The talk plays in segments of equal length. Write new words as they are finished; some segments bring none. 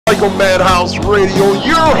Motorcycle Madhouse Radio,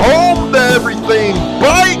 your home to everything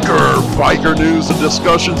biker news and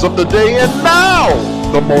discussions of the day. And now,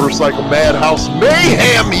 the Motorcycle Madhouse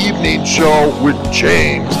Mayhem Evening Show with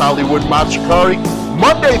James Hollywood Machikari,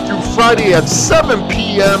 Monday through Friday at 7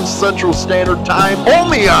 p.m. Central Standard Time,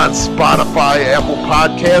 only on Spotify, Apple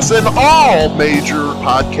Podcasts, and all major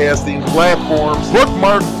podcasting platforms.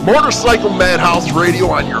 Bookmark Motorcycle Madhouse Radio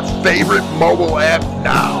on your favorite mobile app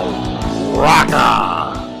now. Rock on!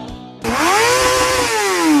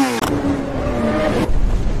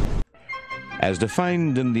 As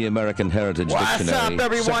defined in the American Heritage Dictionary, up,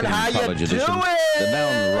 everyone? How you College Edition, doing? the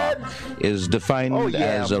noun rock is defined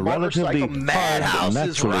as a relatively hard,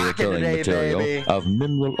 naturally occurring material baby. Of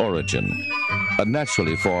mineral origin, a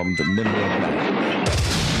naturally formed mineral matter.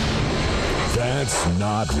 That's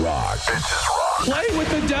not rock. This is rock. Play with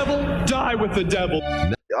the devil, die with the devil.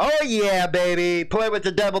 Oh yeah, baby. Play with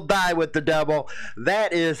the devil, die with the devil.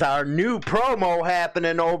 That is our new promo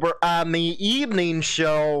happening over on the evening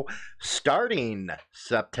show starting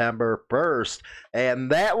September 1st. And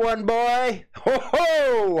that one, boy,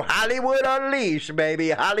 ho, Hollywood Unleashed, baby.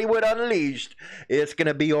 Hollywood Unleashed. It's going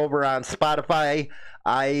to be over on Spotify.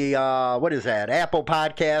 What is that? Apple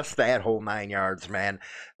Podcasts, that whole 9 yards, man.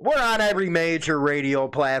 We're on every major radio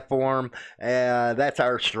platform. That's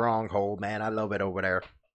our stronghold, man. I love it over there.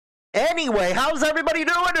 Anyway, how's everybody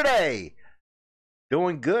doing today?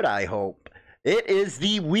 Doing good, I hope. It is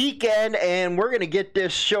the weekend, and we're going to get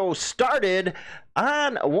this show started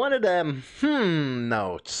on one of them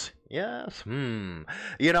notes. Yes, You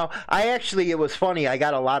know, it was funny. I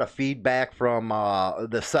got a lot of feedback from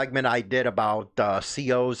the segment I did about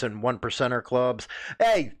COs and 1%er clubs.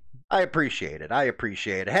 Hey, I appreciate it.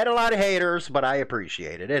 Had a lot of haters, but I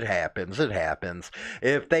appreciate it. It happens.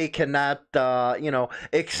 If they cannot,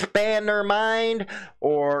 expand their mind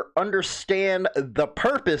or understand the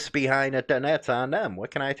purpose behind it, then that's on them.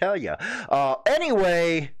 What can I tell you?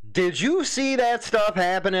 Anyway, did you see that stuff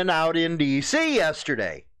happening out in D.C.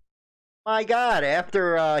 yesterday? My God,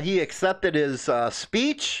 after he accepted his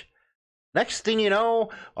speech, next thing you know,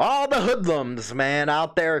 all the hoodlums, man,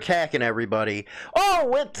 out there attacking everybody.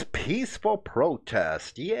 Oh, it's peaceful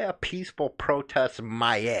protest. Yeah, peaceful protest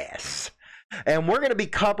my ass. And we're going to be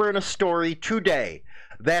covering a story today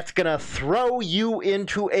that's going to throw you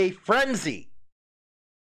into a frenzy.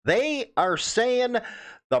 They are saying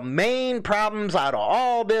the main problems out of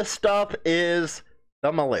all this stuff is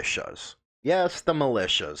the militias. Yes, the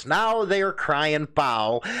militias. Now they're crying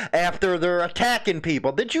foul after they're attacking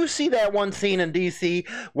people. Did you see that one scene in D.C.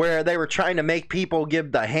 where they were trying to make people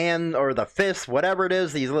give the hand or the fist, whatever it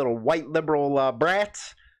is, these little white liberal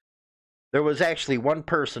brats? There was actually one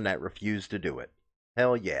person that refused to do it.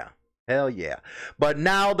 Hell yeah. But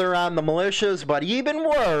now they're on the militias, but even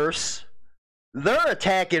worse, they're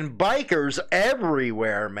attacking bikers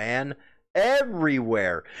everywhere, man.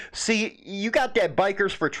 Everywhere. See, you got that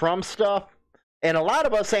Bikers for Trump stuff, and a lot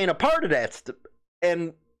of us ain't a part of that,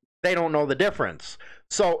 and they don't know the difference.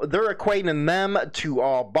 So they're equating them to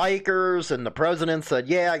all bikers, and the president said,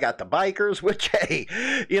 yeah, I got the bikers, which, hey,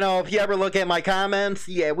 if you ever look at my comments,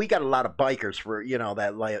 yeah, we got a lot of bikers for,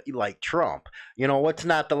 that like Trump. What's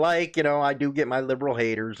not to like? I do get my liberal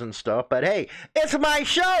haters and stuff, but hey, it's my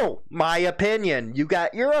show, my opinion. You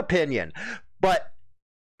got your opinion. But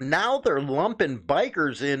now they're lumping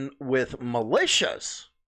bikers in with militias.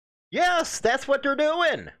 Yes, that's what they're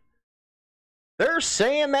doing. They're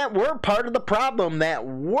saying that we're part of the problem, that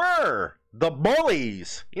we're the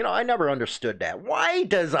bullies. I never understood that. Why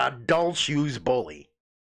does adults use bully?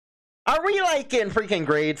 Are we like in freaking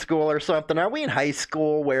grade school or something? Are we in high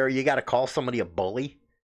school where you got to call somebody a bully?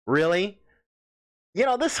 Really?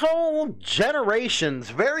 This whole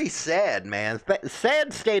generation's very sad, man.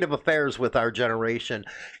 Sad state of affairs with our generation.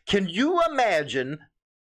 Can you imagine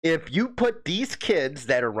if you put these kids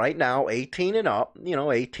that are right now 18 and up,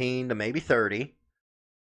 18 to maybe 30,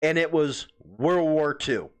 and it was World War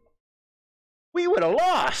II? We would have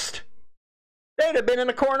lost. They'd have been in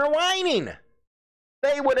the corner whining.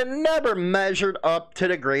 They would have never measured up to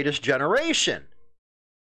the greatest generation.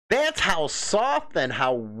 That's how soft and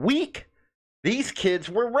how weak these kids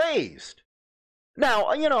were raised.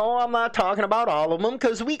 Now, I'm not talking about all of them,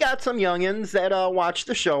 because we got some youngins that watch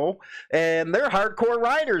the show, and they're hardcore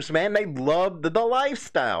riders, man. They love the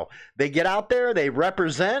lifestyle. They get out there, they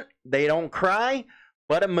represent, they don't cry,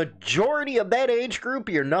 but a majority of that age group,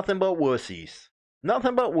 you're nothing but wussies.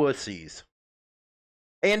 Nothing but wussies.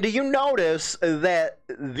 And do you notice that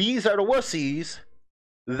these are the wussies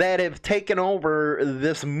that have taken over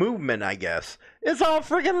this movement, I guess? It's all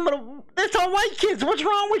freaking it's all white kids. What's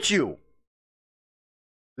wrong with you?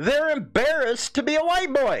 they're embarrassed to be a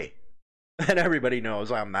white boy. And everybody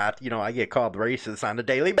knows I'm not. You know, I get called racist on a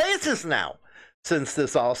daily basis now since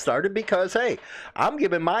this all started because, hey, I'm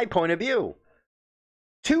giving my point of view.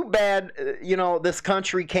 Too bad, you know, this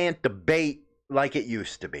country can't debate like it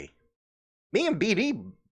used to be. Me and BD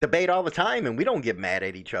debate all the time, and we don't get mad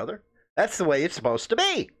at each other. That's the way it's supposed to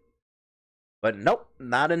be. But nope,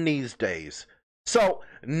 not in these days. So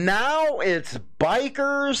now it's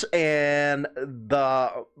bikers and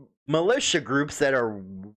the militia groups that are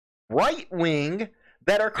right-wing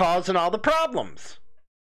that are causing all the problems.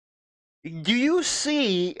 Do you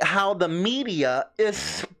see how the media is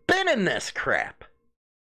spinning this crap?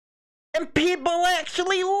 And people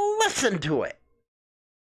actually listen to it.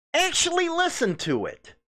 Actually listen to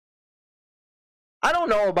it. I don't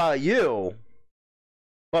know about you,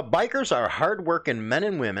 but bikers are hard-working men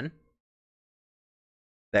and women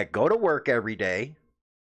that go to work every day,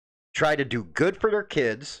 try to do good for their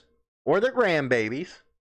kids or their grandbabies,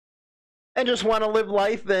 and just want to live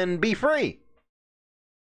life and be free.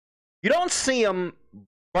 You don't see them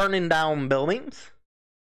burning down buildings.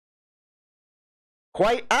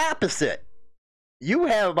 Quite opposite. You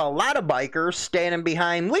have a lot of bikers standing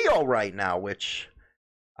behind Leo right now, which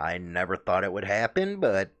I never thought it would happen,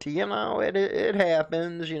 but, you know, it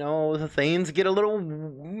happens. You know, things get a little,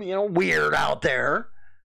 you know, weird out there.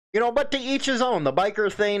 You know, but to each his own. The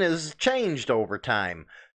biker thing has changed over time.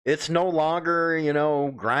 It's no longer, you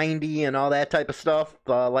know, grindy and all that type of stuff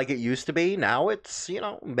like it used to be. Now it's, you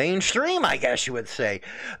know, mainstream, I guess you would say.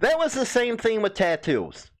 That was the same thing with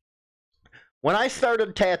tattoos. When I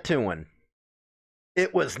started tattooing,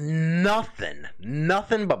 it was nothing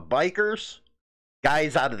but bikers,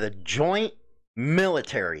 guys out of the joint,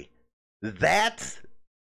 military. That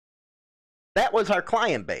was our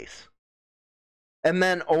client base. And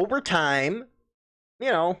then over time,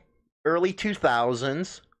 you know, early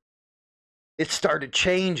 2000s, it started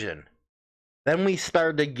changing. Then we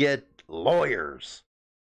started to get lawyers,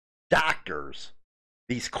 doctors,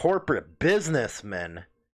 these corporate businessmen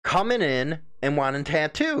coming in and wanting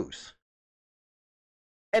tattoos.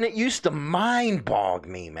 And it used to mind bog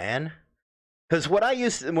me, man. Because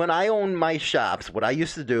when I owned my shops, what I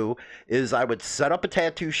used to do is I would set up a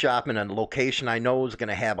tattoo shop in a location I know is going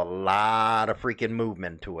to have a lot of freaking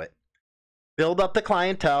movement to it. Build up the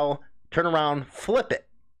clientele, turn around, flip it.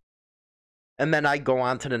 And then I'd go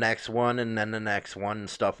on to the next one and then the next one and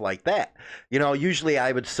stuff like that. You know, usually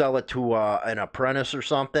I would sell it to an apprentice or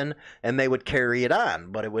something and they would carry it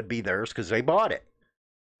on, but it would be theirs because they bought it.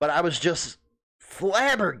 But I was just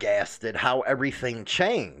flabbergasted how everything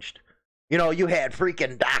changed. You know, you had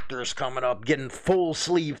freaking doctors coming up getting full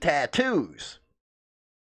sleeve tattoos.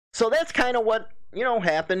 So that's kind of what, you know,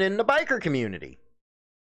 happened in the biker community.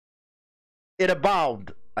 It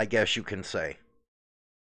evolved, I guess you can say.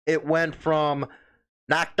 It went from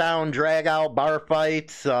knockdown, drag out, bar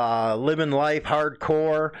fights, living life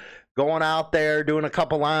hardcore, going out there, doing a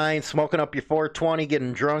couple lines, smoking up your 420,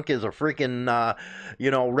 getting drunk as a freaking, you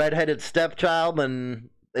know, redheaded stepchild, and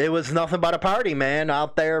it was nothing but a party, man.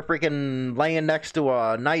 Out there freaking laying next to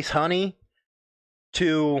a nice honey,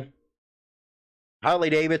 to Harley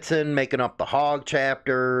Davidson making up the hog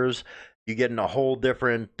chapters. You getting a whole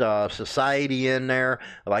different society in there.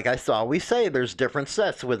 Like I always say, there's different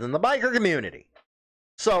sets within the biker community.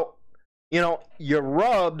 So, you know, your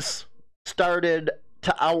rubs started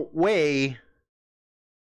to outweigh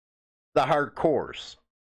the hardcores.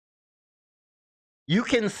 You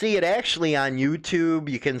can see it actually on YouTube.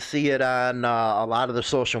 You can see it on a lot of the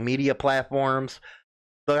social media platforms.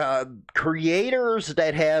 The creators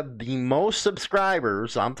that have the most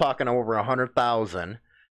subscribers, I'm talking over 100,000.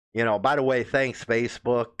 You know, by the way, thanks,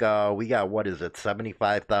 Facebook. We got, what is it,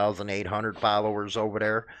 75,800 followers over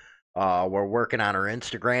there. We're working on our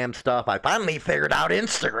Instagram stuff. I finally figured out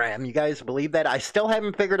Instagram. You guys believe that? I still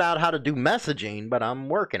haven't figured out how to do messaging, but I'm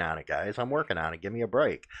working on it, guys. I'm working on it. Give me a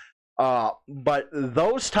break. But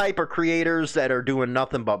those type of creators that are doing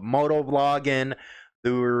nothing but moto vlogging,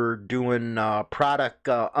 they're doing product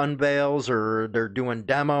unveils, or they're doing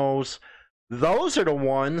demos, those are the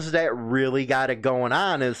ones that really got it going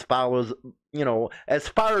on as far as, you know, as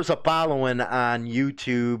far as a following on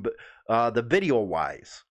YouTube, the video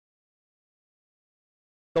wise.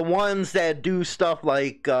 The ones that do stuff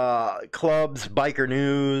like clubs, biker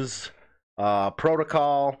news,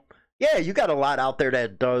 protocol. Yeah, you got a lot out there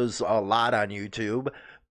that does a lot on YouTube,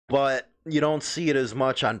 but you don't see it as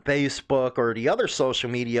much on Facebook or the other social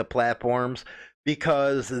media platforms,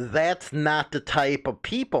 because that's not the type of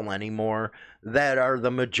people anymore that are the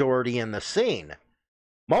majority in the scene.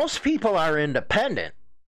 Most people are independent.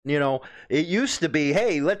 You know, it used to be,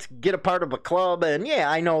 hey, let's get a part of a club. And yeah,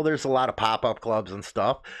 I know there's a lot of pop-up clubs and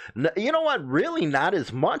stuff. You know what? Really not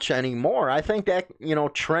as much anymore. I think that, you know,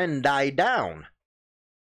 trend died down.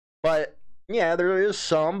 But yeah, there is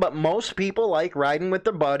some. But most people like riding with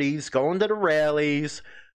their buddies, going to the rallies.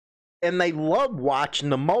 And they love watching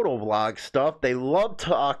the motovlog stuff. They love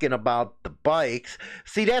talking about the bikes.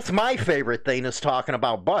 See, that's my favorite thing, is talking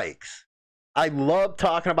about bikes. I love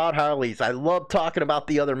talking about Harleys. I love talking about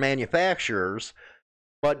the other manufacturers.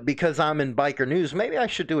 But because I'm in biker news, maybe I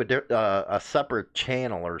should do a separate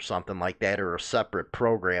channel or something like that, or a separate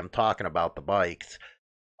program talking about the bikes.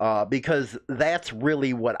 Because that's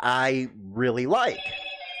really what I really like,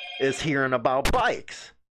 is hearing about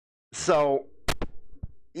bikes. So,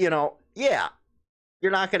 you know, yeah,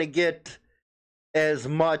 you're not going to get as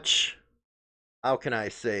much, how can I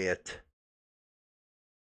say it?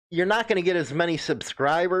 You're not going to get as many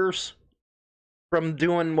subscribers from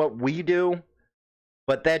doing what we do,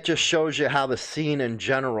 but that just shows you how the scene in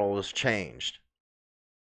general has changed.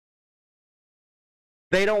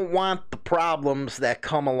 They don't want the problems that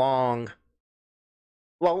come along,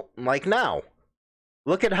 well, like now.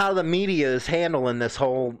 Look at how the media is handling this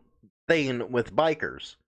whole thing with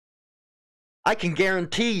bikers. I can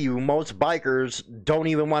guarantee you most bikers don't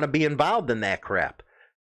even want to be involved in that crap.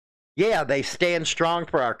 Yeah, they stand strong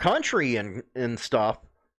for our country and stuff,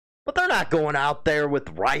 but they're not going out there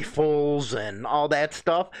with rifles and all that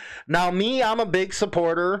stuff. Now, me, I'm a big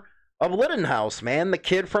supporter of Littenhouse, man. The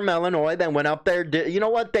kid from Illinois that went up there, you know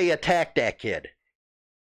what? They attacked that kid.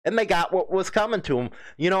 And they got what was coming to them.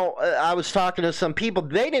 You know, I was talking to some people.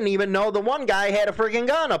 They didn't even know the one guy had a freaking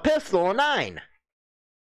gun, a pistol, a 9.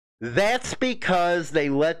 That's because they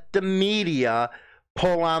let the media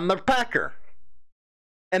pull on the pecker.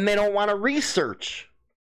 And they don't want to research.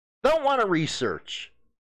 They don't want to research.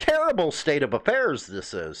 Terrible state of affairs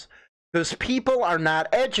this is. Because people are not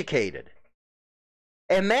educated.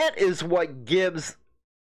 And that is what gives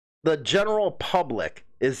the general public,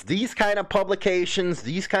 is these kind of publications,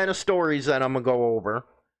 these kind of stories that I'm going to go over,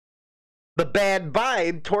 the bad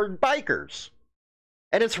vibe toward bikers.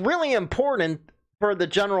 And it's really important for the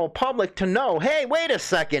general public to know, hey, wait a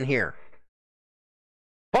second here.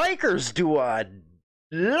 Bikers do a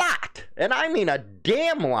lot, and I mean a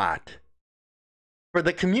damn lot, for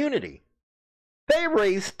the community. They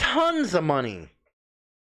raise tons of money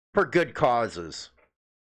for good causes.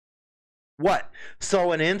 What?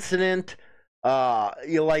 So an incident,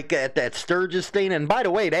 you like at that Sturgis thing, and by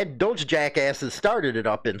the way, those jackasses started it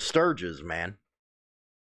up in Sturgis, man.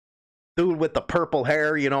 Dude with the purple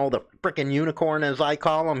hair, you know, the frickin' unicorn as I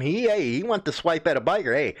call him, he went to swipe at a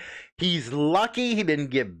biker. Hey, he's lucky he didn't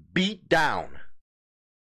get beat down.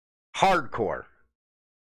 Hardcore.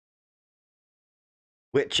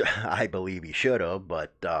 Which I believe he should have,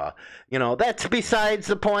 but, you know, that's besides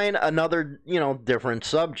the point. Another, you know, different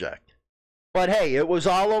subject. But hey, it was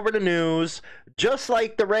all over the news, just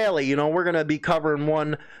like the rally. You know, we're going to be covering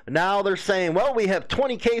one. Now they're saying, well, we have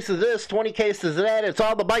 20 cases of this, 20 cases of that. It's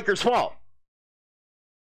all the bikers' fault.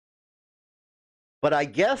 But I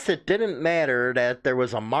guess it didn't matter that there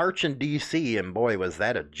was a march in D.C., and boy, was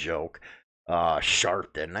that a joke.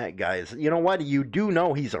 Sharpton, that guy's, you know what? You do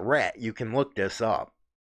know he's a rat. You can look this up.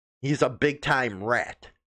 He's a big-time rat.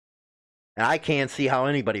 And I can't see how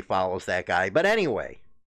anybody follows that guy. But anyway,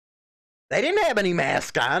 they didn't have any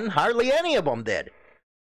mask on. Hardly any of them did.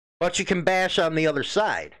 But you can bash on the other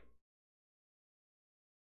side.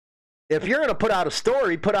 If you're going to put out a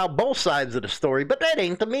story, put out both sides of the story. But that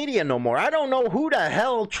ain't the media no more. I don't know who the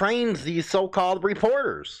hell trains these so-called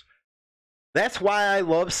reporters. That's why I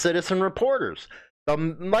love citizen reporters.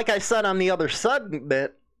 Like I said on the other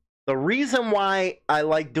segment, the reason why I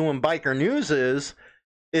like doing biker news is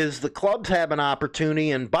the clubs have an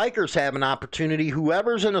opportunity and bikers have an opportunity,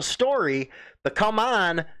 whoever's in a story, to come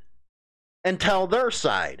on and tell their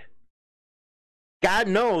side. God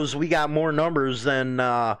knows we got more numbers than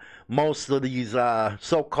most of these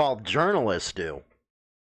so-called journalists do.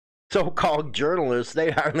 So-called journalists,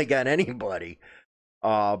 they hardly got anybody.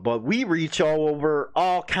 But we reach over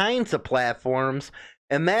all kinds of platforms,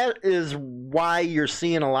 and that is why you're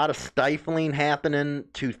seeing a lot of stifling happening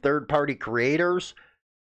to third-party creators,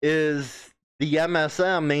 is the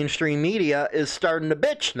MSM, mainstream media, is starting to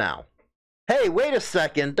bitch now. Hey, wait a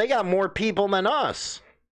second, they got more people than us.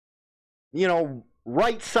 You know,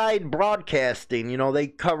 Right Side Broadcasting, you know, they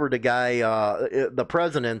covered a guy, the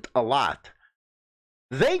president, a lot.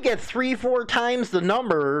 They get 3-4 times the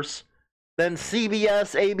numbers than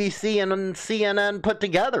CBS, ABC, and CNN put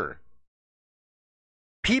together.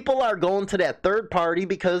 People are going to that third party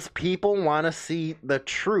because people want to see the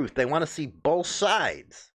truth. They want to see both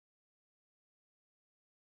sides.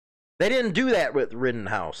 They didn't do that with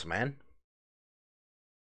Rittenhouse, man.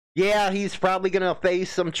 Yeah, he's probably going to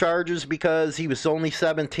face some charges because he was only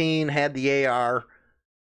 17, had the AR.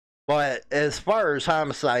 But as far as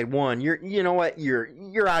homicide one, you know what?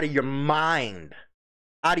 You're out of your mind.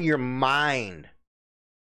 Out of your mind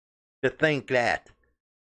to think that.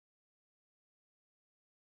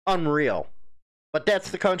 Unreal. But that's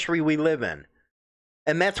the country we live in.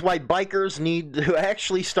 And that's why bikers need to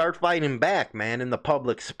actually start fighting back, man, in the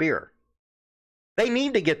public sphere. They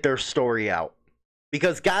need to get their story out.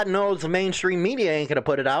 Because God knows the mainstream media ain't going to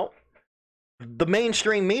put it out. The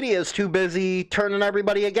mainstream media is too busy turning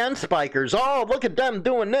everybody against bikers. Oh, look at them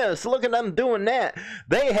doing this. Look at them doing that.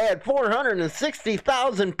 They had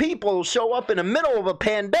 460,000 people show up in the middle of a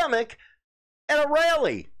pandemic at a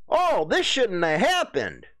rally. Oh, this shouldn't have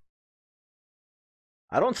happened.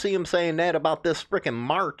 I don't see them saying that about this frickin'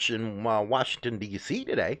 march in Washington, D.C.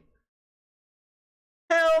 today.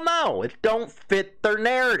 Hell no. It don't fit their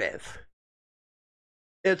narrative.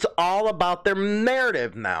 It's all about their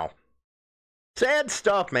narrative now. Sad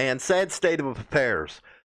stuff, man. Sad state of affairs.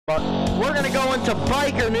 But we're going to go into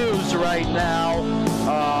biker news right now.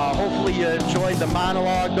 Hopefully you enjoyed the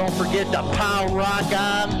monologue. Don't forget to pound rock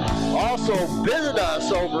on. Also, visit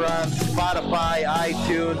us over on Spotify,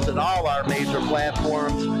 iTunes, and all our major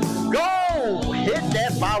platforms. Go hit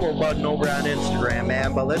that follow button over on Instagram,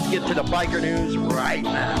 man. But let's get to the biker news right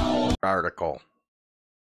now. Article.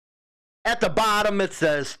 At the bottom, it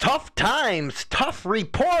says, tough times, tough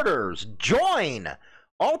reporters, join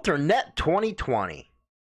Alternate 2020.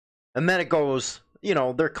 And then it goes, you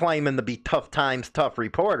know, they're claiming to be tough times, tough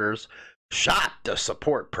reporters, shot to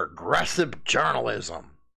support progressive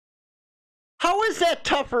journalism. How is that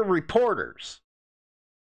tougher reporters?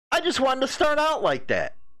 I just wanted to start out like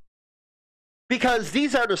that. Because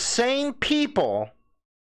these are the same people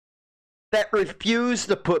that refuse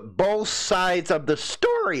to put both sides of the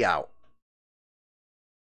story out.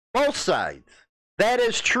 Both sides. That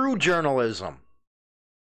is true journalism.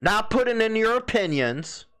 Not putting in your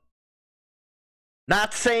opinions.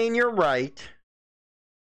 Not saying you're right.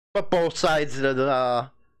 But both sides of the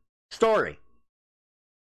story.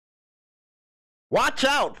 Watch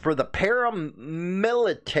out for the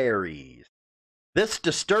paramilitaries. This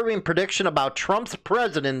disturbing prediction about Trump's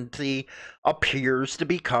presidency appears to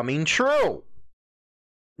be coming true.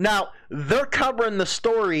 Now, they're covering the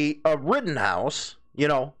story of Rittenhouse. You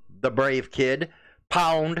know, the brave kid,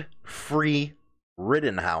 pound free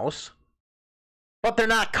Rittenhouse. But they're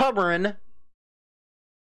not covering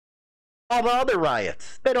all the other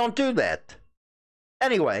riots. They don't do that.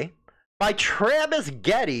 Anyway, by Travis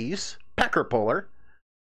Getty's Pecker Puller,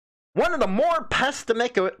 one of the more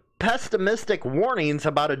pessimistic warnings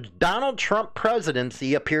about a Donald Trump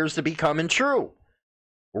presidency appears to be coming true.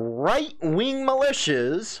 Right-wing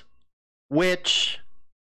militias, which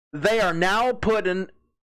they are now putting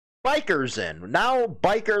bikers in. Now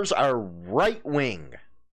bikers are right-wing.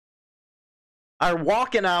 Are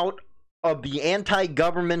walking out of the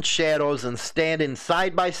anti-government shadows and standing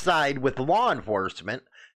side by side with law enforcement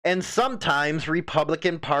and sometimes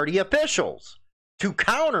Republican Party officials to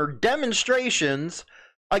counter demonstrations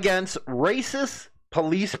against racist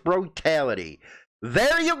police brutality.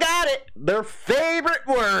 There you got it. Their favorite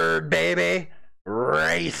word, baby.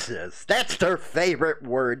 Racist. That's their favorite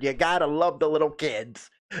word. You gotta love the little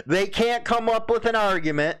kids. They can't come up with an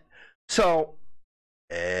argument. So,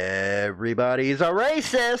 everybody's a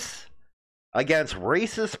racist against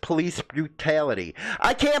racist police brutality.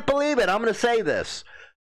 I can't believe it. I'm going to say this.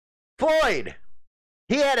 Floyd,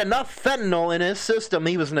 he had enough fentanyl in his system.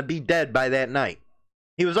 He was going to be dead by that night.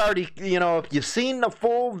 He was already, you know, if you've seen the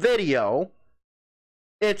full video,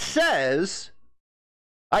 it says,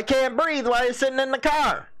 I can't breathe while he's sitting in the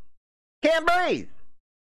car. Can't breathe.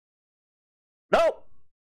 Nope.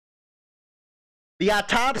 The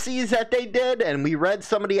autopsies that they did, and we read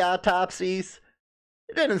some of the autopsies,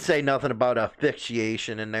 it didn't say nothing about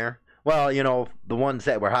asphyxiation in there. Well, you know, the ones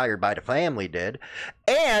that were hired by the family did.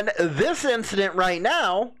 And this incident right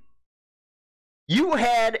now, you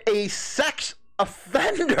had a sex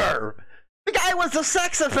offender. The guy was a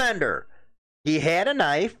sex offender. He had a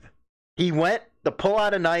knife. He went to pull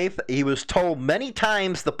out a knife. He was told many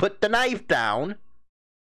times to put the knife down.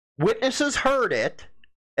 Witnesses heard it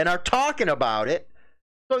and are talking about it.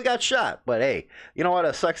 So he got shot. But hey, you know what?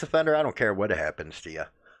 A sex offender, I don't care what happens to you.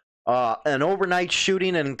 An overnight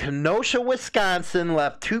shooting in Kenosha, Wisconsin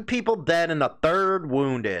left 2 people dead and a 3rd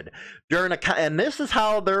wounded. And this is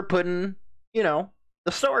how they're putting, you know,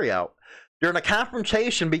 the story out. During a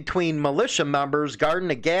confrontation between militia members guarding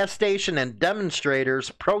a gas station and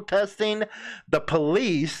demonstrators protesting the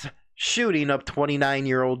police shooting of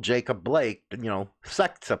 29-year-old Jacob Blake,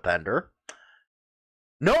 sex offender.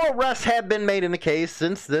 No arrests have been made in the case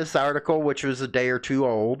since this article, which was a day or two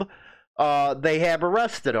old. They have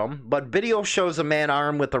arrested him, but video shows a man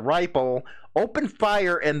armed with a rifle open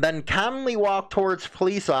fire and then calmly walk towards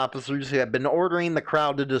police officers who have been ordering the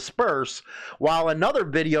crowd to disperse, while another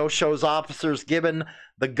video shows officers giving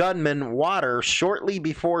the gunman water shortly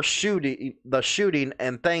before the shooting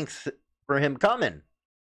and thanks for him coming.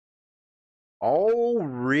 Oh,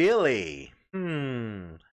 really?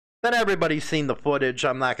 Then everybody's seen the footage.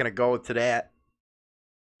 I'm not going to go to that.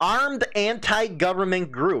 Armed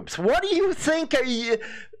anti-government groups. What do you think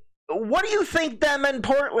what do you think them in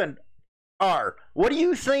Portland are? What do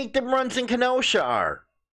you think the ones in Kenosha are?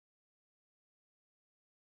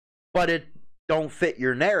 But it don't fit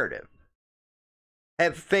your narrative.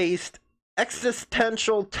 Have faced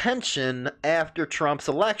existential tension after Trump's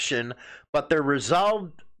election, but they're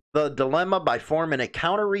resolved the dilemma by forming a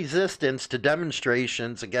counter-resistance to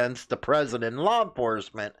demonstrations against the president and law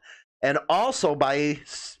enforcement, and also by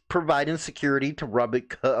providing security to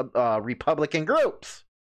Republican groups.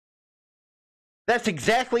 That's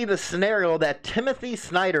exactly the scenario that Timothy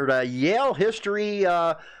Snyder, the Yale history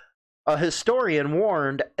historian,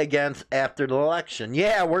 warned against after the election.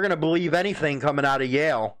 Yeah, we're going to believe anything coming out of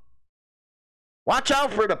Yale. Watch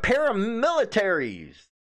out for the paramilitaries.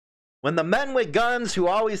 When the men with guns who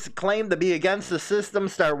always claim to be against the system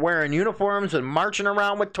start wearing uniforms and marching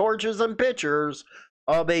around with torches and pictures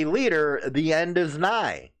of a leader, the end is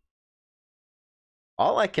nigh.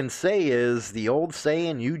 All I can say is the old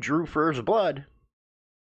saying, you drew first blood.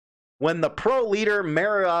 When the pro-leader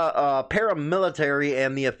paramilitary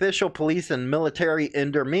and the official police and military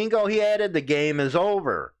intermingle, he added, the game is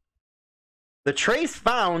over. The Trace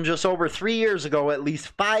found just over 3 years ago at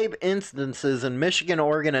least 5 instances in Michigan,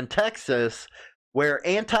 Oregon, and Texas where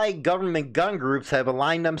anti-government gun groups have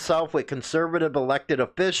aligned themselves with conservative elected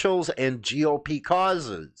officials and GOP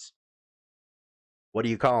causes. What do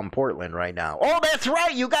you call them, Portland right now? Oh, that's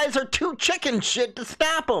right. You guys are too chicken shit to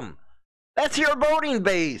stop them. That's your voting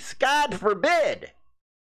base. God forbid.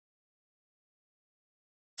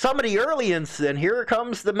 Some of the early incident, here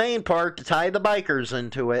comes the main part to tie the bikers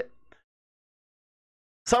into it.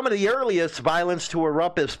 Some of the earliest violence to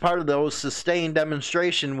erupt as part of those sustained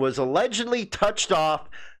demonstration was allegedly touched off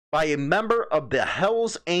by a member of the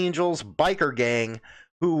Hells Angels biker gang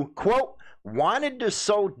who, quote, wanted to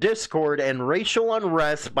sow discord and racial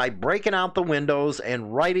unrest by breaking out the windows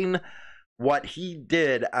and writing what he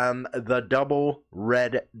did on the double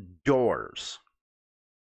red doors.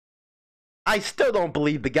 I still don't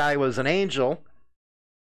believe the guy was an angel.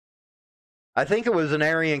 I think it was an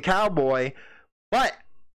Aryan cowboy, but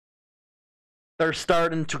they're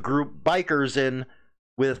starting to group bikers in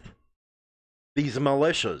with these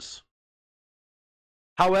militias.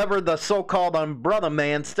 However, the so-called umbrella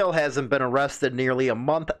man still hasn't been arrested nearly a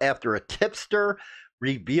month after a tipster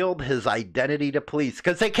revealed his identity to police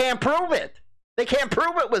because they can't prove it. They can't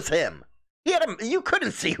prove it was him. You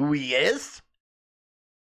couldn't see who he is.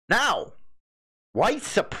 Now, white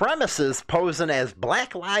supremacists posing as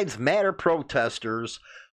Black Lives Matter protesters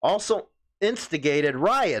also instigated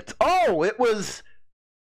riots. Oh, it was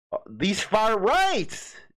these far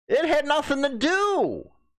rights. It had nothing to do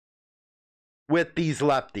with these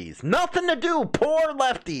lefties. Nothing to do. Poor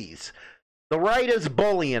lefties. The right is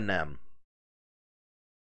bullying them.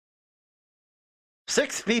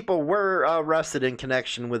 6 people were arrested in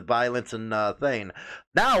connection with violence and thing.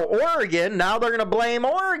 Now, Oregon, now they're going to blame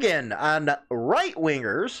Oregon on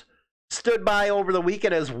right-wingers stood by over the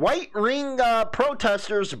weekend as white ring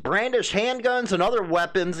protesters brandished handguns and other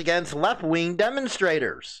weapons against left-wing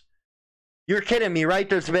demonstrators. You're kidding me, right?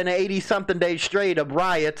 There's been 80-something days straight of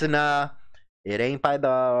riots, and it ain't by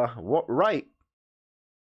the right.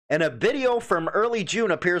 And a video from early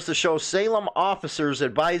June appears to show Salem officers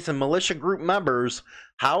advising militia group members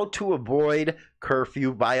how to avoid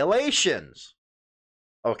curfew violations.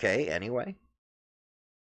 Okay, anyway.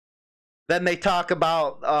 Then they talk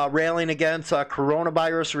about railing against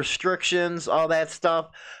coronavirus restrictions, all that stuff.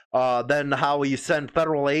 Then how we send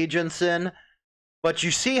federal agents in. But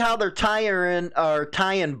you see how they're tying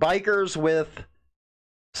bikers with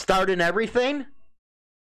starting everything?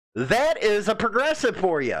 That is a progressive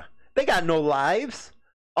for you. They got no lives.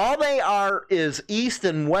 All they are is East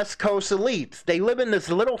and West Coast elites. They live in this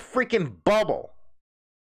little freaking bubble.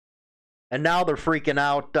 And now they're freaking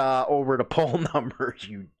out over the poll numbers,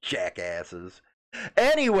 you jackasses.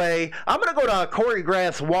 Anyway, I'm going to go to Kory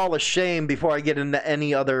Graffs' Wall of Shame before I get into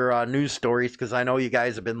any other news stories, because I know you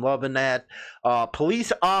guys have been loving that.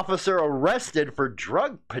 Police officer arrested for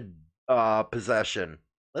drug possession.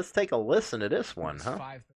 Let's take a listen to this one, huh?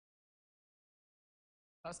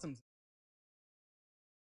 Customs.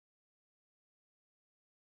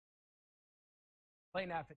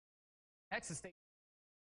 Plain affidavit. Texas State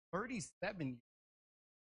 37 years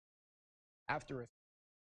after a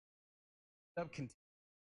subcontinent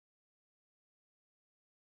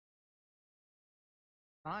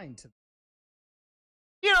signed to.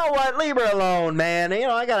 You know what? Leave her alone, man. You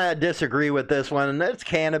know, I gotta disagree with this one. It's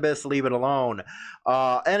cannabis. Leave it alone.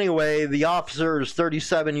 Anyway, the officer is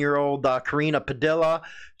 37-year-old Karina Padilla.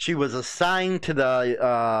 She was assigned to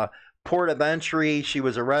the port of entry. She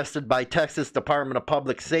was arrested by Texas Department of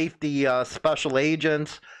Public Safety special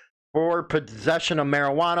agents for possession of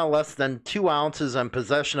marijuana less than 2 ounces and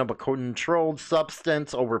possession of a controlled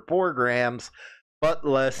substance over 4 grams, but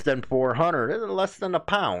less than 400, less than a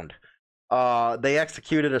pound. They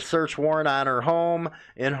executed a search warrant on her home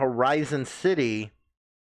in Horizon City.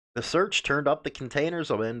 The search turned up the containers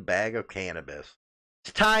of a bag of cannabis.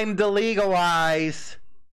 It's time to legalize.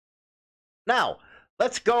 Now,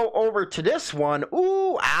 let's go over to this one.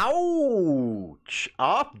 Ooh, ouch.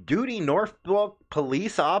 Off-duty Norfolk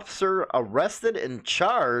police officer arrested and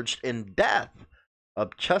charged in death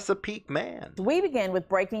of Chesapeake man. We begin with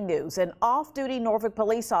breaking news. An off-duty Norfolk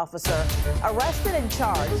police officer arrested and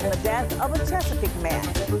charged in the death of a Chesapeake man.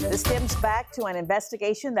 This stems back to an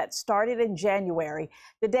investigation that started in January.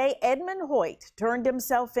 Today, Edmund Hoyt turned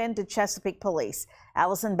himself in to Chesapeake police.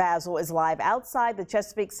 Allison Basil is live outside the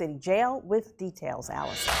Chesapeake City Jail with details.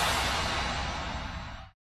 Allison.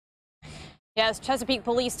 Yes, Chesapeake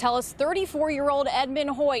police tell us 34-year-old Edmund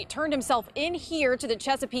Hoyt turned himself in here to the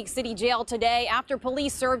Chesapeake City Jail today after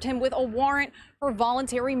police served him with a warrant for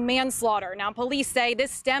voluntary manslaughter. Now, police say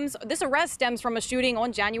this arrest stems from a shooting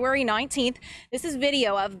on January 19th. This is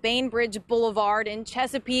video of Bainbridge Boulevard in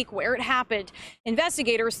Chesapeake where it happened.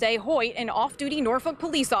 Investigators say Hoyt, an off-duty Norfolk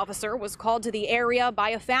police officer, was called to the area by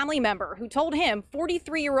a family member who told him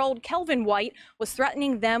 43-year-old Kelvin White was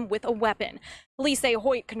threatening them with a weapon. Police say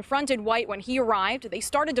Hoyt confronted White when he arrived. They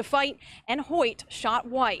started to fight, and Hoyt shot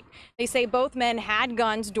White. They say both men had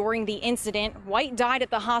guns during the incident. White died at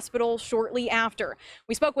the hospital shortly after.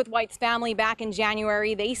 We spoke with White's family back in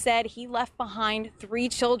January. They said he left behind 3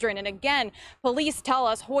 children. And again, police tell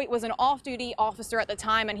us Hoyt was an off-duty officer at the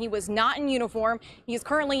time, and he was not in uniform. He is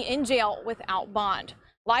currently in jail without bond.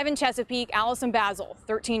 Live in Chesapeake, Allison Basil,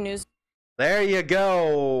 13 News. There you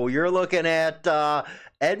go. You're looking at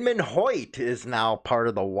Edmund Hoyt is now part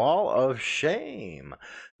of the Wall of Shame.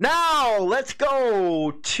 Now, let's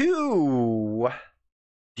go to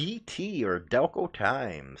DT or Delco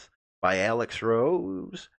Times by Alex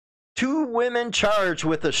Rose. 2 women charged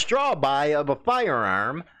with a straw buy of a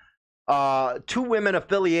firearm. 2 women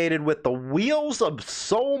affiliated with the Wheels of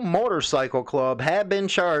Soul Motorcycle Club have been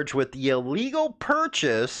charged with the illegal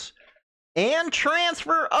purchase and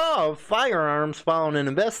transfer of firearms following an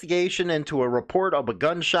investigation into a report of a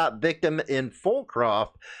gunshot victim in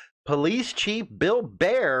Fulcroft. Police Chief Bill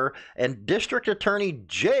Baer and District Attorney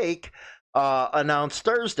Jake announced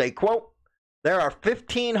Thursday, quote, "There are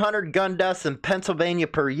 1,500 gun deaths in Pennsylvania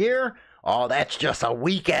per year. Oh, that's just a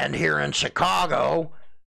weekend here in Chicago.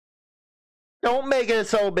 Don't make it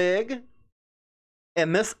so big.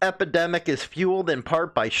 And this epidemic is fueled in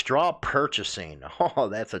part by straw purchasing." Oh,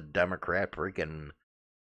 that's a Democrat freaking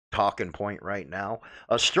talking point right now.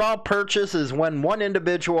 A straw purchase is when one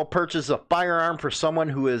individual purchases a firearm for someone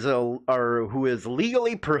who is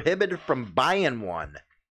legally prohibited from buying one.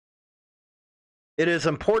 It is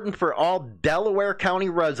important for all Delaware County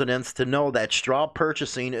residents to know that straw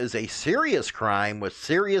purchasing is a serious crime with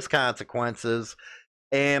serious consequences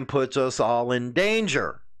and puts us all in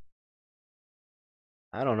danger.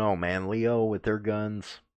 I don't know, man. Leo with their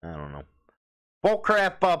guns. I don't know.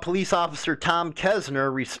 Fulcroft police officer Tom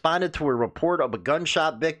Kesner responded to a report of a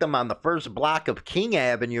gunshot victim on the first block of King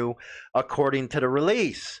Avenue, according to the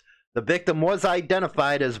release. The victim was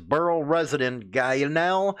identified as borough resident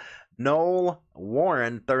Gaynell Noel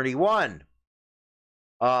Warren, 31.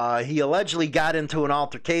 He allegedly got into an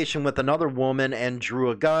altercation with another woman and drew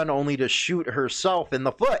a gun only to shoot herself in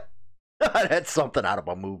the foot. That's something out of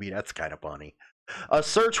a movie. That's kind of funny. A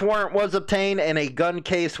search warrant was obtained and a gun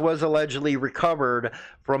case was allegedly recovered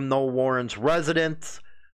from Noel Warren's residence.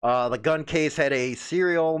 The gun case had a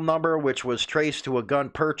serial number which was traced to a gun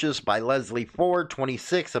purchased by Leslie Ford,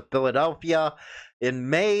 26, of Philadelphia in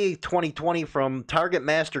May 2020 from Target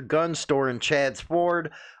Master Gun Store in Chadds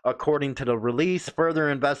Ford. According to the release, further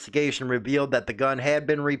investigation revealed that the gun had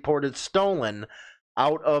been reported stolen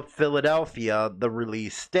out of Philadelphia, the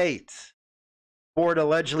release states. Ford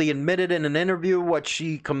allegedly admitted in an interview what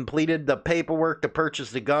she completed the paperwork to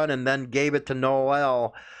purchase the gun and then gave it to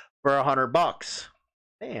Noel for $100.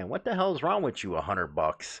 Man, what the hell is wrong with you,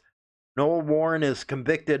 $100? Noel Warren is a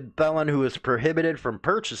convicted felon who is prohibited from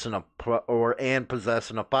purchasing and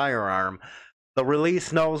possessing a firearm. The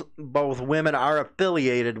release knows both women are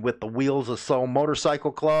affiliated with the Wheels of Soul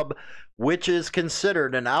Motorcycle Club, which is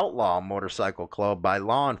considered an outlaw motorcycle club by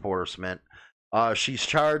law enforcement. She's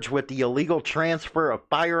charged with the illegal transfer of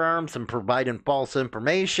firearms and providing false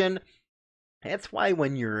information. That's why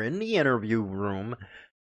when you're in the interview room,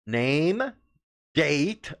 name,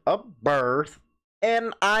 date of birth,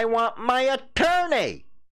 and I want my attorney.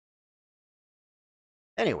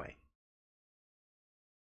 Anyway.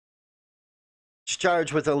 She's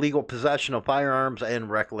charged with illegal possession of firearms and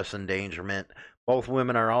reckless endangerment. Both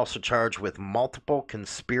women are also charged with multiple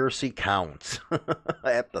conspiracy counts.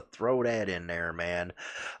 I have to throw that in there, man.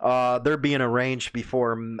 They're being arraigned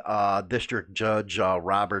before District Judge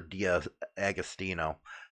Robert D'Agostino.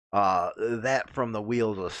 That from the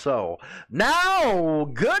Wheels of Soul. Now,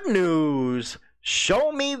 good news.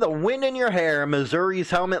 Show me the wind in your hair. Missouri's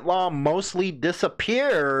helmet law mostly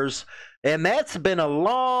disappears. And that's been a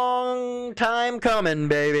long time coming,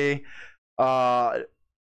 baby.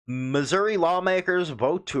 Missouri lawmakers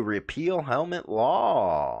vote to repeal helmet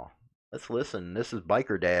law. Let's listen. This is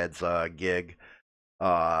Biker Dad's gig.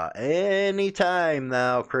 Anytime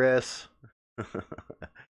now, Chris.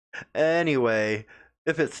 Anyway,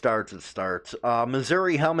 if it starts, it starts.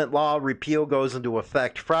 Missouri helmet law repeal goes into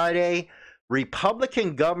effect Friday.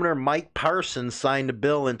 Republican Governor Mike Parsons signed a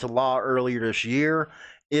bill into law earlier this year.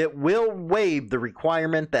 It will waive the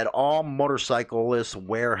requirement that all motorcyclists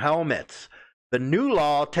wear helmets. The new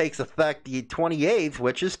law takes effect the 28th,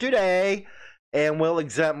 which is today, and will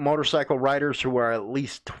exempt motorcycle riders who are at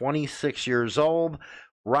least 26 years old.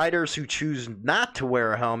 Riders who choose not to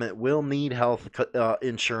wear a helmet will need health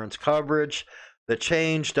insurance coverage. The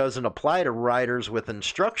change doesn't apply to riders with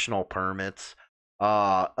instructional permits.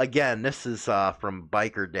 Again, this is from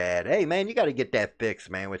Biker Dad. Hey, man, you got to get that fixed,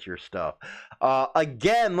 man, with your stuff.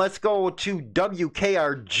 Again, let's go to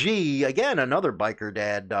WKRG. Again, another Biker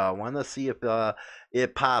Dad one. Let's see if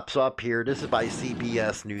it pops up here. This is by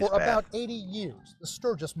CBS News. For about 80 years, the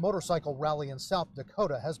Sturgis Motorcycle Rally in South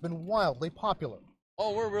Dakota has been wildly popular.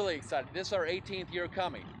 Oh, we're really excited. This is our 18th year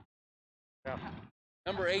coming. Yeah.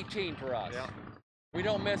 Number 18 for us. Yeah. We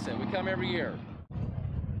don't miss it. We come every year.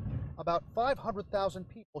 About 500,000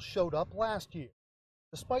 people showed up last year.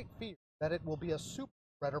 Despite fear that it will be a super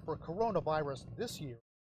spreader for coronavirus this year,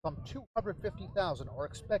 some 250,000 are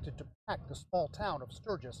expected to pack the small town of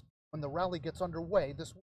Sturgis when the rally gets underway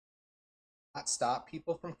this week. Not stop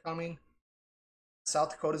people from coming. South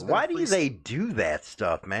Dakota's been Why do they do that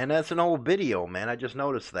stuff, man? That's an old video, man. I just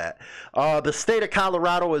noticed that. The state of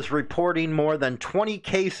Colorado is reporting more than 20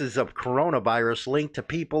 cases of coronavirus linked to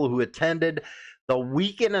people who attended the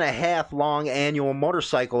weekend and a half long annual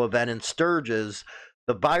motorcycle event in Sturgis.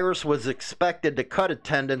 The virus was expected to cut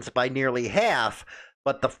attendance by nearly half,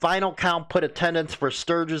 but the final count put attendance for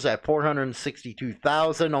Sturgis at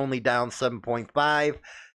 462,000, only down 7.5.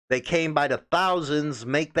 They came by the thousands,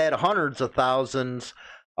 make that hundreds of thousands,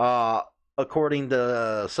 according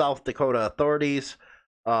to South Dakota authorities.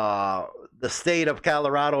 The state of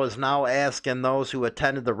Colorado is now asking those who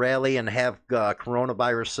attended the rally and have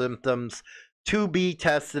coronavirus symptoms to be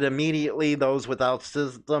tested immediately. Those without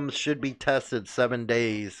symptoms should be tested 7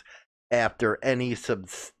 days after any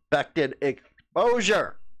suspected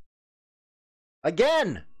exposure.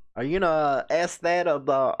 Again, are you gonna ask that of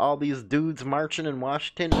all these dudes marching in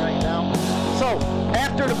Washington right now? So,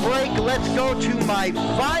 after the break, let's go to my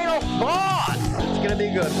final thoughts. It's gonna be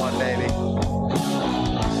a good one, baby.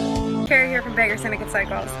 Kory here from Bagger Syndicate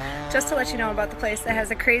Cycles. Just to let you know about the place that has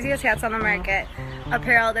the craziest hats on the market.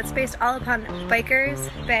 Apparel that's based all upon bikers,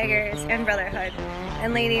 baggers, and brotherhood.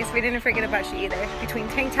 And ladies, we didn't forget about you either. Between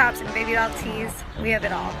tank tops and baby doll tees, we have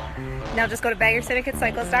it all. Now just go to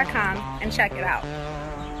baggersyndicatecycles.com and check it out.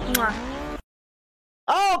 Mwah.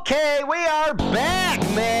 Okay, we are back,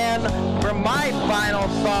 man, for my final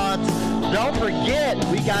thoughts. Don't forget,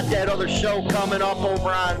 we got that other show coming up over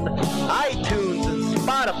on iTunes and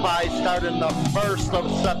Spotify starting the 1st of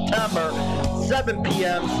September, 7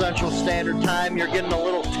 p.m. Central Standard Time. You're getting a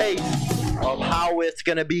little taste of how it's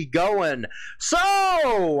going to be going. So,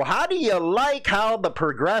 how do you like how the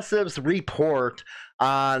progressives report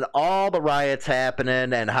on all the riots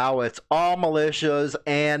happening and how it's all militias,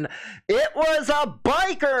 and it was a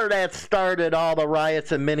biker that started all the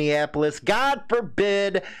riots in Minneapolis? God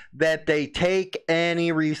forbid that they take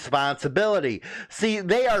any responsibility. See,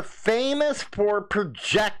 they are famous for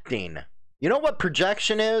projecting You know what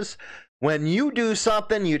projection is? When you do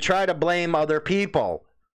something, you try to blame other people.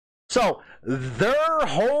 So their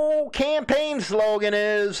whole campaign slogan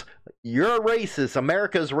is, you're racist,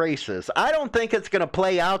 America's racist. I don't think it's going to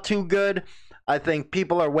play out too good. I think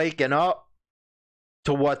people are waking up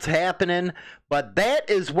to what's happening, but that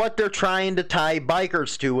is what they're trying to tie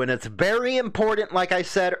bikers to, and it's very important, like I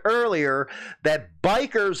said earlier, that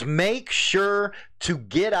bikers make sure to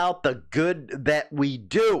get out the good that we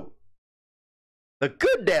do. The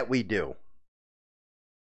good that we do.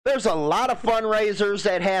 There's a lot of fundraisers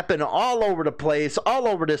that happen all over the place, all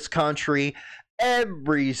over this country,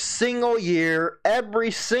 every single year, every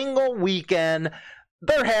single weekend.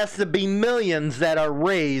 There has to be millions that are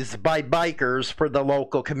raised by bikers for the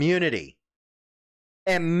local community.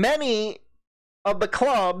 And many of the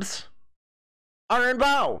clubs are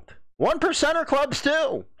involved. 1%er clubs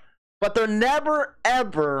too. But they're never,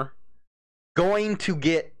 ever going to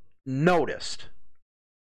get noticed.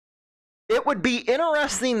 It would be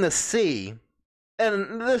interesting to see,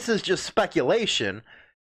 and this is just speculation,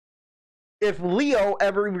 if Leo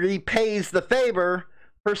ever repays the favor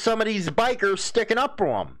for some of these bikers sticking up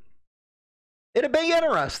for him. It'd be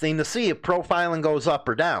interesting to see if profiling goes up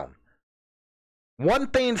or down. One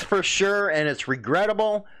thing's for sure, and it's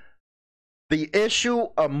regrettable, the issue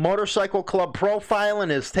of motorcycle club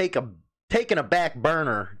profiling is taking a back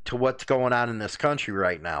burner to what's going on in this country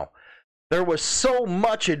right now. There was so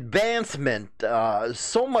much advancement,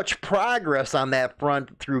 so much progress on that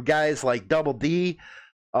front through guys like Double D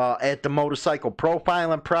at the Motorcycle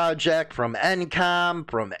Profiling Project, from NCOM,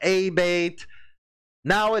 from ABATE.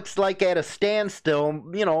 Now it's like at a standstill,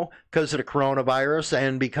 you know, because of the coronavirus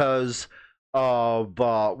and because of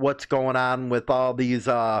what's going on with all these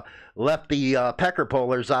lefty pecker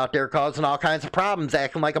pullers out there causing all kinds of problems,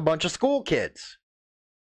 acting like a bunch of school kids.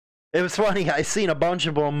 It was funny, I seen a bunch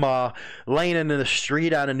of them laying in the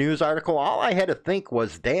street on a news article. All I had to think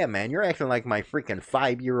was, damn, man, you're acting like my freaking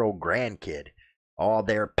 5-year-old grandkid. All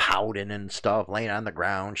there pouting and stuff, laying on the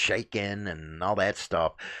ground, shaking and all that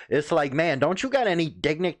stuff. It's like, man, don't you got any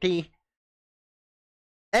dignity?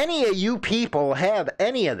 Any of you people have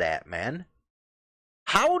any of that, man?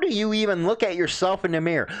 How do you even look at yourself in the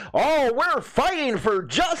mirror? Oh, we're fighting for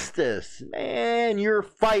justice. Man, you're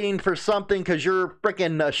fighting for something because you're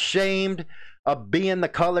freaking ashamed of being the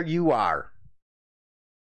color you are.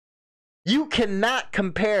 You cannot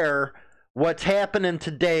compare what's happening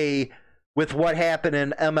today with what happened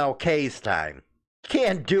in MLK's time.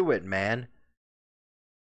 Can't do it, man.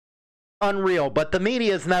 Unreal, but the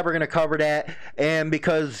media is never going to cover that, and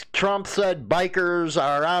because Trump said bikers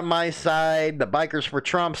are on my side, the Bikers for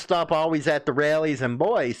Trump stuff always at the rallies, and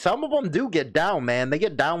boy, some of them do get down, man. They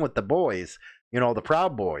get down with the boys, you know, the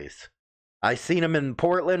Proud Boys. I seen them in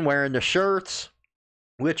Portland wearing the shirts,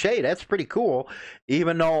 which, hey, that's pretty cool,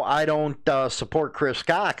 even though I don't support Chris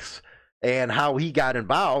Cox and how he got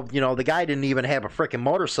involved. You know, the guy didn't even have a freaking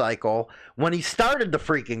motorcycle when he started the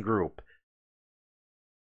freaking group.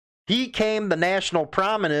 He came to national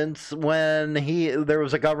prominence when there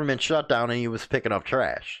was a government shutdown and he was picking up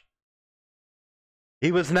trash.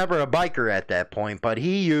 He was never a biker at that point, but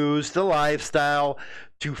he used the lifestyle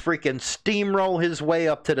to freaking steamroll his way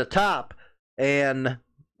up to the top. And,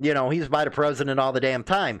 you know, he's by the president all the damn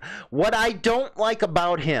time. What I don't like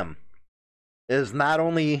about him is not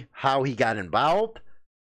only how he got involved,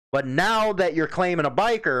 but now that you're claiming a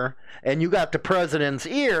biker and you got the president's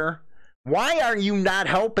ear, why are you not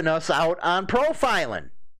helping us out on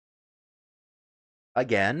profiling?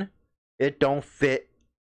 Again, it don't fit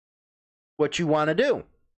what you want to do.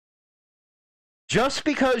 Just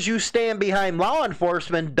because you stand behind law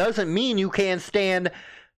enforcement doesn't mean you can't stand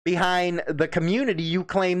behind the community you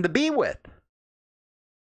claim to be with.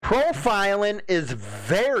 Profiling is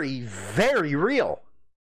very, very real.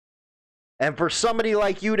 And for somebody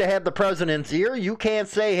like you to have the president's ear, you can't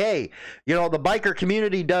say, hey, you know, the biker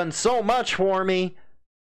community done so much for me.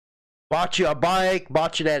 Bought you a bike,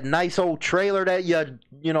 bought you that nice old trailer that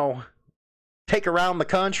you know, take around the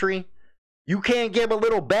country. You can't give a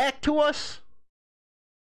little back to us?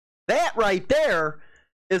 That right there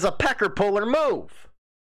is a pecker puller move.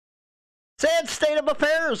 Sad state of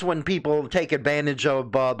affairs when people take advantage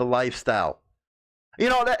of the lifestyle. You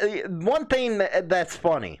know, one thing that's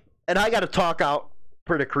funny. And I got to talk out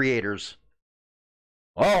for the creators.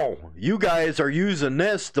 Oh, you guys are using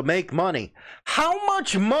this to make money. How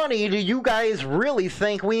much money do you guys really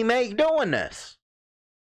think we make doing this?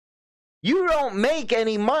 You don't make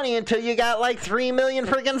any money until you got like 3 million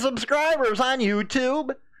freaking subscribers on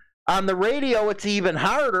YouTube. On the radio, it's even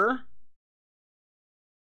harder.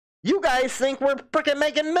 You guys think we're freaking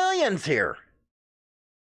making millions here.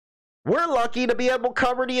 We're lucky to be able to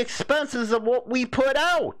cover the expenses of what we put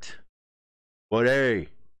out. But hey,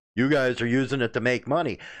 you guys are using it to make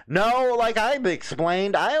money. No, like I've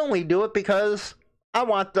explained, I only do it because I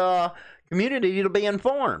want the community to be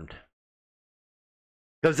informed.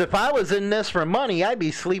 Because if I was in this for money, I'd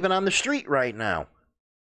be sleeping on the street right now.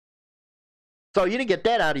 So you need to get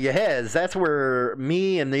that out of your heads. That's where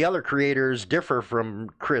me and the other creators differ from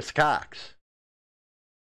Chris Cox.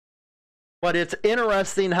 But it's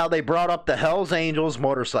interesting how they brought up the Hells Angels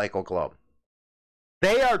Motorcycle Club.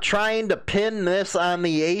 They are trying to pin this on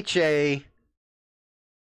the HA,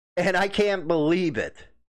 and I can't believe it.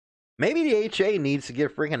 Maybe the HA needs to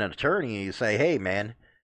get freaking an attorney and say, hey, man,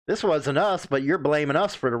 this wasn't us, but you're blaming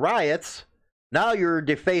us for the riots. Now you're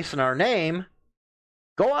defacing our name.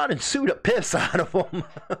 Go out and sue the piss out of them.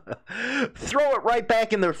 Throw it right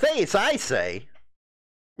back in their face, I say.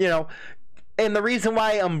 You know, and the reason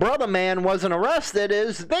why Umbrella Man wasn't arrested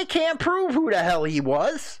is they can't prove who the hell he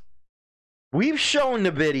was. We've shown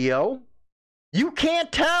the video. You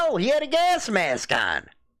can't tell. He had a gas mask on.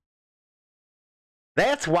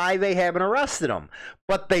 That's why they haven't arrested him.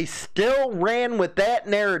 But they still ran with that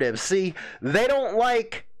narrative. See, they don't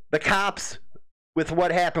like the cops with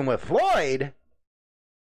what happened with Floyd.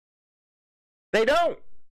 They don't.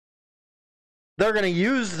 They're going to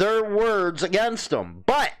use their words against them.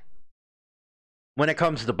 But when it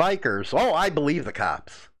comes to bikers, oh, I believe the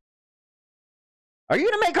cops. Are you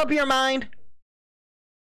going to make up your mind?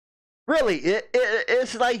 Really,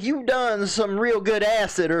 it's like you've done some real good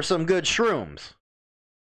acid or some good shrooms.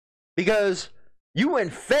 Because you in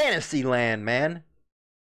fantasy land, man.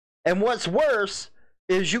 And what's worse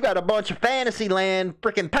is you got a bunch of fantasy land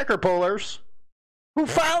freaking pecker pullers who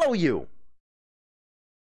follow you.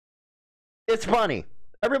 It's funny.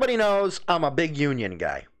 Everybody knows I'm a big union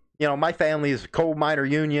guy. You know, my family is coal miner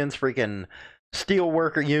unions, freaking steel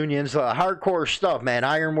worker unions, hardcore stuff, man,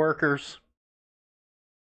 iron workers.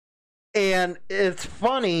 And it's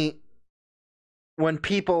funny when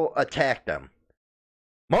people attack them.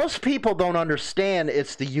 Most people don't understand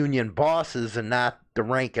it's the union bosses and not the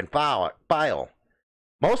rank and file.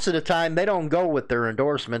 Most of the time, they don't go with their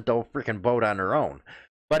endorsement. They'll freaking vote on their own.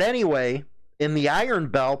 But anyway, in the Iron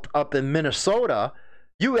Belt up in Minnesota,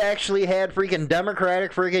 you actually had freaking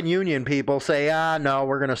Democratic freaking union people say, no,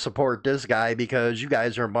 we're going to support this guy because you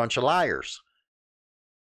guys are a bunch of liars.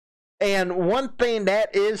 And one thing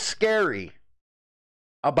that is scary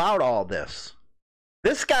about all this,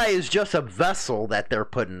 this guy is just a vessel that they're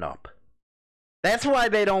putting up. That's why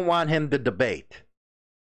they don't want him to debate.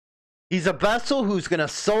 He's a vessel who's going to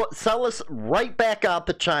sell us right back out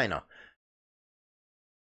to China.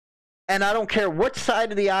 And I don't care what side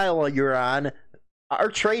of the aisle you're on, our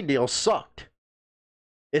trade deal sucked.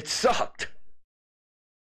 It sucked.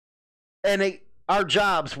 And our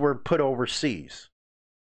jobs were put overseas.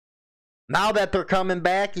 Now that they're coming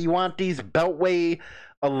back, you want these Beltway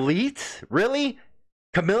elites? Really?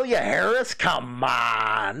 Camellia Harris? Come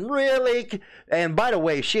on, really? And by the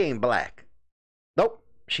way, she ain't black. Nope,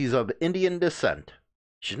 she's of Indian descent.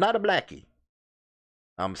 She's not a blackie.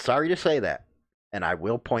 I'm sorry to say that, and I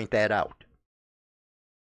will point that out.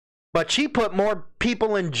 But she put more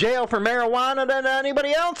people in jail for marijuana than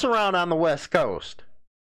anybody else around on the West Coast.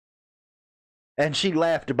 And she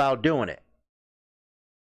laughed about doing it.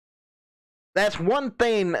 That's one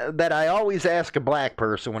thing that I always ask a black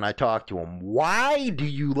person when I talk to them. Why do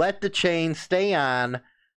you let the chain stay on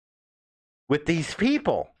with these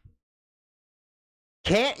people?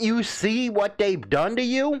 Can't you see what they've done to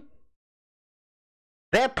you?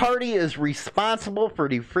 That party is responsible for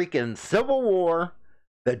the freaking Civil War,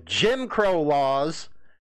 the Jim Crow laws,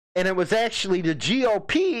 and it was actually the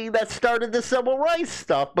GOP that started the civil rights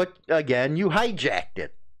stuff. But again, you hijacked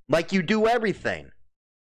it like you do everything.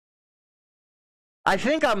 I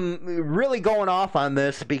think I'm really going off on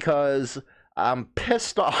this because I'm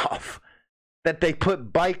pissed off that they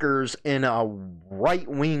put bikers in a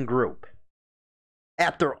right-wing group.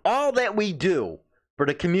 After all that we do for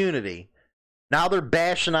the community, now they're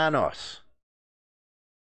bashing on us.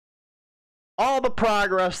 All the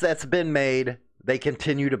progress that's been made, they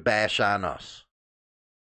continue to bash on us.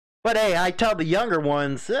 But hey, I tell the younger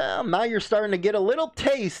ones, now you're starting to get a little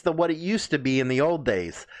taste of what it used to be in the old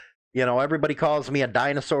days. You know, everybody calls me a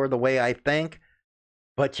dinosaur the way I think,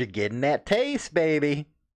 but you're getting that taste, baby.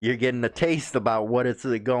 You're getting the taste about what is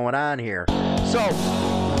going on here. So,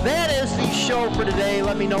 that is the show for today.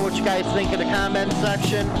 Let me know what you guys think in the comment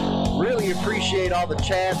section. Really appreciate all the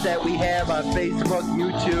chats that we have on Facebook,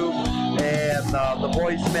 YouTube, and the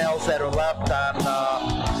voicemails that are left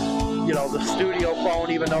on, you know, the studio phone,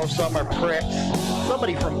 even though some are pricks.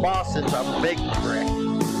 Somebody from Boston's a big prick.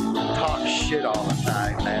 talk shit all the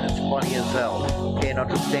time, man. It's funny as hell. Can't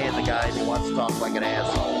understand the guy who wants to talk like an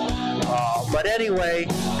asshole. But anyway,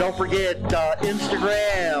 don't forget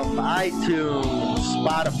Instagram, iTunes,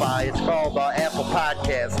 Spotify. It's called Apple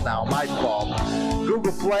Podcasts now. My fault.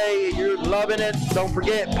 Google Play, you're loving it. Don't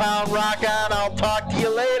forget Pound Rock On. I'll talk to you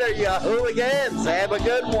later, you hooligans. Have a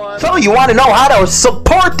good one. So you want to know how to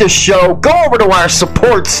support the show? Go over to our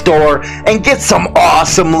support store and get some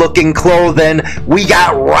awesome looking clothing. We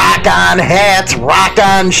got Rock On hats, Rock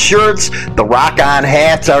On shirts. The Rock On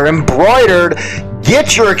hats are embroidered.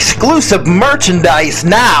 Get your exclusive merchandise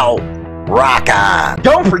now. Rock on.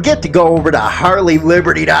 Don't forget to go over to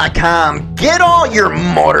HarleyLiberty.com. Get all your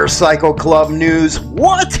motorcycle club news.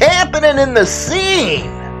 What's happening in the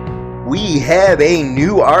scene? We have a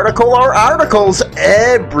new article or articles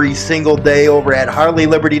every single day over at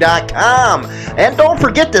HarleyLiberty.com. And don't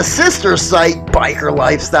forget the sister site,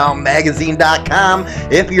 BikerLifestyleMagazine.com.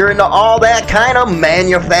 If you're into all that kind of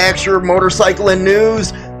manufacturer motorcycle and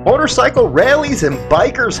news, motorcycle rallies, and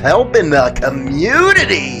bikers helping the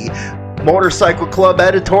community, motorcycle club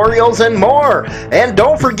editorials, and more. And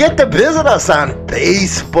don't forget to visit us on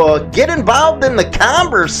Facebook. Get involved in the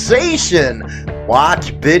conversation.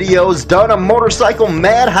 Watch videos done on Motorcycle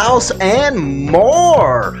Madhouse and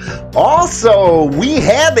more. Also, we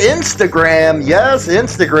have Instagram. Yes,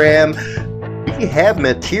 Instagram. We have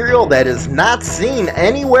material that is not seen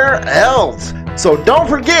anywhere else. So don't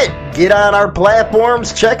forget, get on our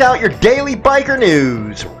platforms, check out your daily biker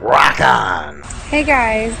news. Rock on! Hey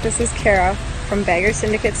guys, this is Kara from Bagger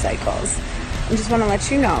Syndicate Cycles. I just want to let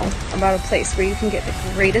you know about a place where you can get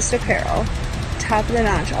the greatest apparel, top of the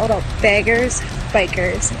notch, all about baggers,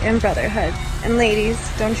 bikers, and brotherhood. And ladies,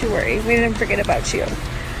 don't you worry, we didn't forget about you.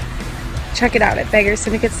 Check it out at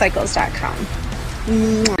BaggerSyndicateCycles.com.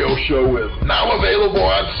 Radio show is now available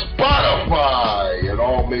on Spotify and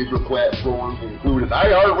all major platforms, including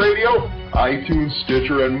iHeartRadio, iTunes,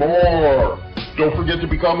 Stitcher, and more. Don't forget to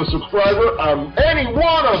become a subscriber on any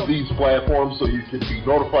one of these platforms so you can be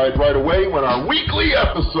notified right away when our weekly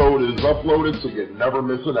episode is uploaded so you never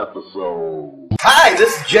miss an episode. Hi,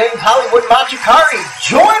 this is James Hollywood Machikari.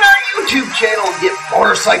 Join our YouTube channel and get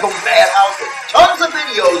Motorcycle Madhouse and tons of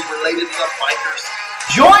videos related to the bikers.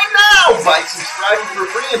 Join now by subscribing for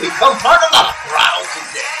free and become part of the Throttle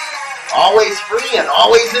today. Always free and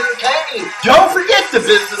always entertaining. Don't forget to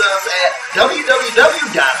visit us at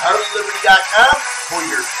www.harleyliberty.com for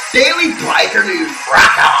your daily biker news.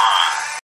 Rock on!